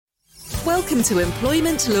Welcome to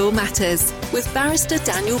Employment Law Matters with Barrister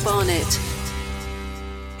Daniel Barnett.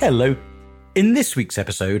 Hello. In this week's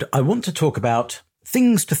episode, I want to talk about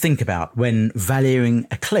things to think about when valuing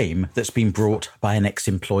a claim that's been brought by an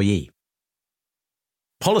ex-employee.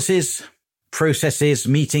 Policies, processes,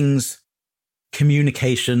 meetings,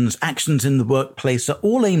 communications, actions in the workplace are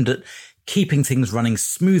all aimed at keeping things running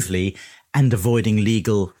smoothly and avoiding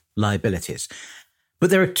legal liabilities.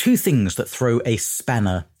 But there are two things that throw a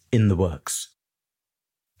spanner in the works.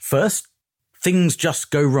 First, things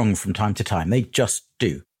just go wrong from time to time. They just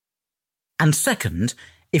do. And second,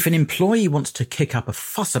 if an employee wants to kick up a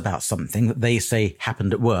fuss about something that they say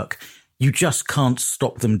happened at work, you just can't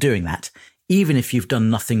stop them doing that, even if you've done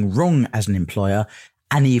nothing wrong as an employer,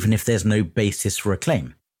 and even if there's no basis for a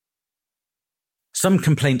claim. Some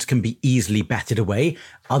complaints can be easily batted away.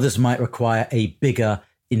 Others might require a bigger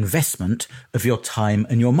investment of your time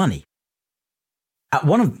and your money. At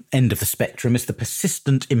one end of the spectrum is the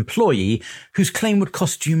persistent employee whose claim would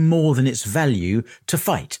cost you more than its value to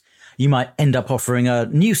fight. You might end up offering a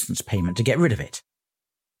nuisance payment to get rid of it.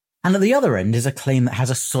 And at the other end is a claim that has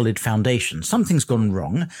a solid foundation. Something's gone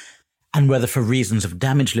wrong, and whether for reasons of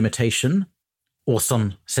damage limitation or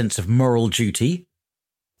some sense of moral duty,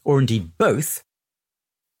 or indeed both,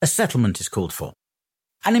 a settlement is called for.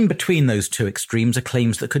 And in between those two extremes are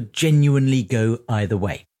claims that could genuinely go either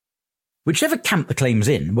way. Whichever camp the claim's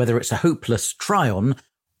in, whether it's a hopeless try-on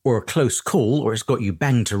or a close call or it's got you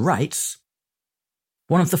banged to rights,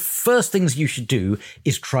 one of the first things you should do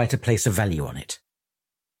is try to place a value on it.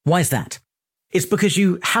 Why is that? It's because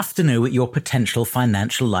you have to know what your potential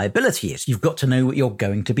financial liability is. You've got to know what you're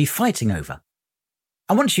going to be fighting over.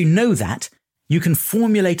 And once you know that, you can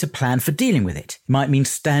formulate a plan for dealing with it. It might mean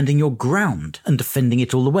standing your ground and defending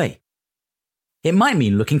it all the way. It might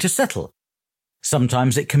mean looking to settle.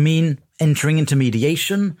 Sometimes it can mean entering into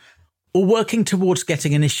mediation or working towards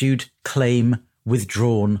getting an issued claim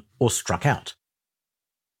withdrawn or struck out.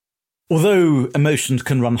 Although emotions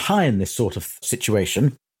can run high in this sort of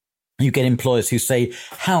situation, you get employers who say,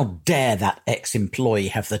 "How dare that ex-employee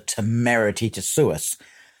have the temerity to sue us?"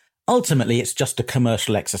 Ultimately, it's just a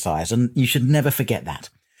commercial exercise, and you should never forget that.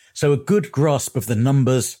 So a good grasp of the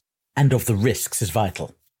numbers and of the risks is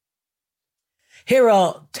vital. Here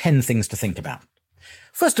are 10 things to think about.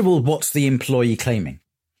 First of all, what's the employee claiming?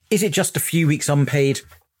 Is it just a few weeks unpaid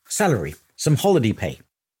salary, some holiday pay?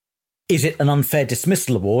 Is it an unfair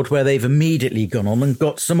dismissal award where they've immediately gone on and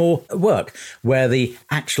got some more work, where the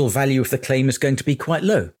actual value of the claim is going to be quite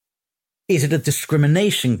low? Is it a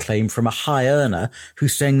discrimination claim from a high earner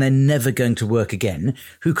who's saying they're never going to work again,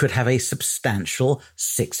 who could have a substantial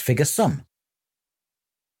six-figure sum?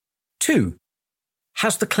 2.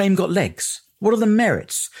 Has the claim got legs? What are the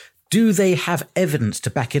merits? Do they have evidence to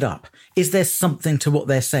back it up? Is there something to what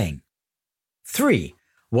they're saying? 3.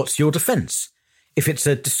 What's your defence? If it's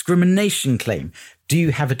a discrimination claim, do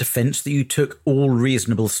you have a defence that you took all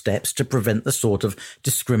reasonable steps to prevent the sort of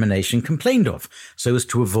discrimination complained of, so as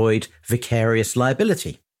to avoid vicarious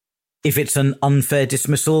liability? If it's an unfair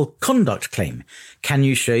dismissal conduct claim, can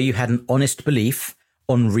you show you had an honest belief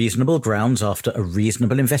on reasonable grounds after a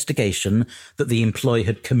reasonable investigation that the employee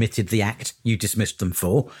had committed the act you dismissed them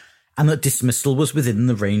for, and that dismissal was within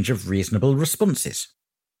the range of reasonable responses?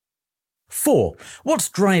 4. What's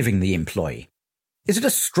driving the employee? Is it a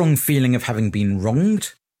strong feeling of having been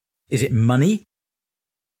wronged? Is it money?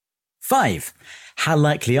 5. How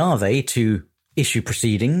likely are they to issue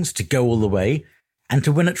proceedings, to go all the way, and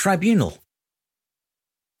to win at tribunal?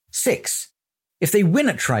 6. If they win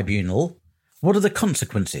at tribunal, what are the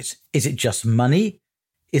consequences? Is it just money?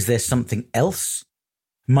 Is there something else?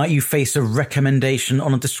 Might you face a recommendation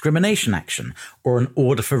on a discrimination action or an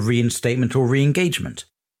order for reinstatement or re-engagement?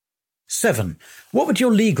 7. What would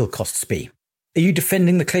your legal costs be? Are you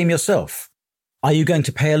defending the claim yourself? Are you going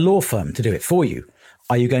to pay a law firm to do it for you?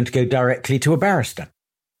 Are you going to go directly to a barrister?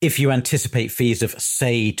 If you anticipate fees of,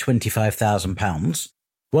 say, £25,000,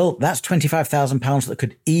 well, that's £25,000 that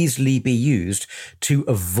could easily be used to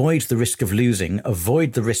avoid the risk of losing,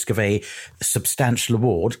 avoid the risk of a substantial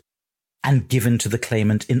award, and given to the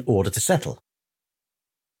claimant in order to settle.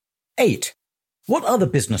 8. What other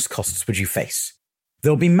business costs would you face?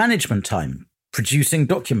 There'll be management time, producing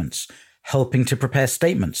documents, helping to prepare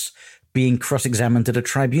statements, being cross-examined at a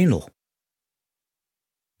tribunal.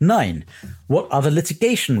 9. What other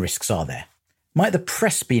litigation risks are there? Might the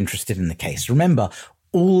press be interested in the case? Remember,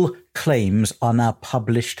 all claims are now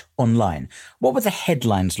published online. What would the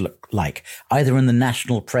headlines look like, either in the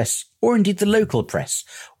national press or indeed the local press,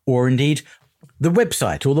 or indeed the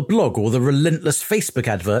website or the blog or the relentless Facebook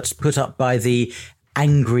adverts put up by the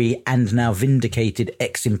angry and now vindicated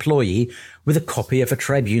ex-employee with a copy of a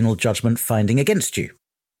tribunal judgment finding against you.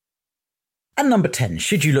 And number 10,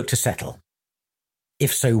 should you look to settle?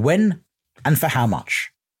 If so, when and for how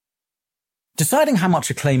much? Deciding how much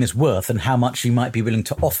a claim is worth and how much you might be willing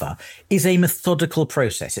to offer is a methodical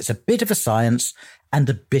process. It's a bit of a science and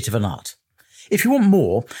a bit of an art. If you want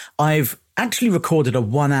more, I've actually recorded a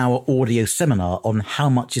 1-hour audio seminar on how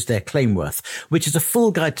much is their claim worth, which is a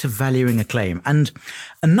full guide to valuing a claim, and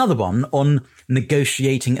another one on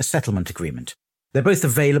negotiating a settlement agreement. They're both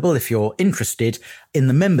available if you're interested in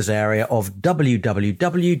the members area of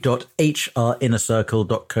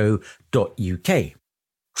www.hrinnercircle.co.uk.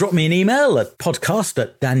 Drop me an email at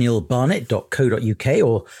podcast@danielbarnett.co.uk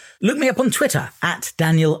or look me up on Twitter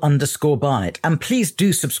 @Daniel_Barnett. And please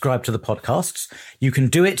do subscribe to the podcasts. You can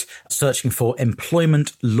do it searching for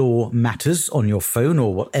Employment Law Matters on your phone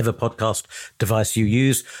or whatever podcast device you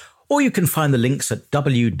use. Or you can find the links at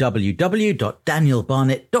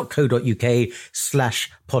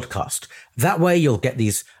www.danielbarnett.co.uk/podcast. That way you'll get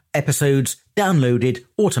these episodes downloaded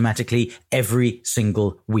automatically every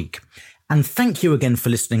single week. And thank you again for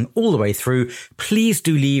listening all the way through. Please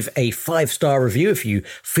do leave a 5-star review if you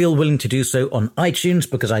feel willing to do so on iTunes,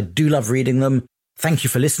 because I do love reading them. Thank you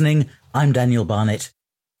for listening. I'm Daniel Barnett.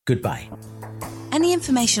 Goodbye. Any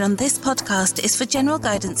information on this podcast is for general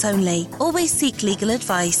guidance only. Always seek legal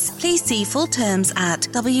advice. Please see full terms at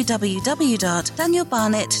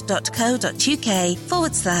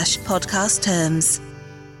www.danielbarnett.co.uk/podcast terms.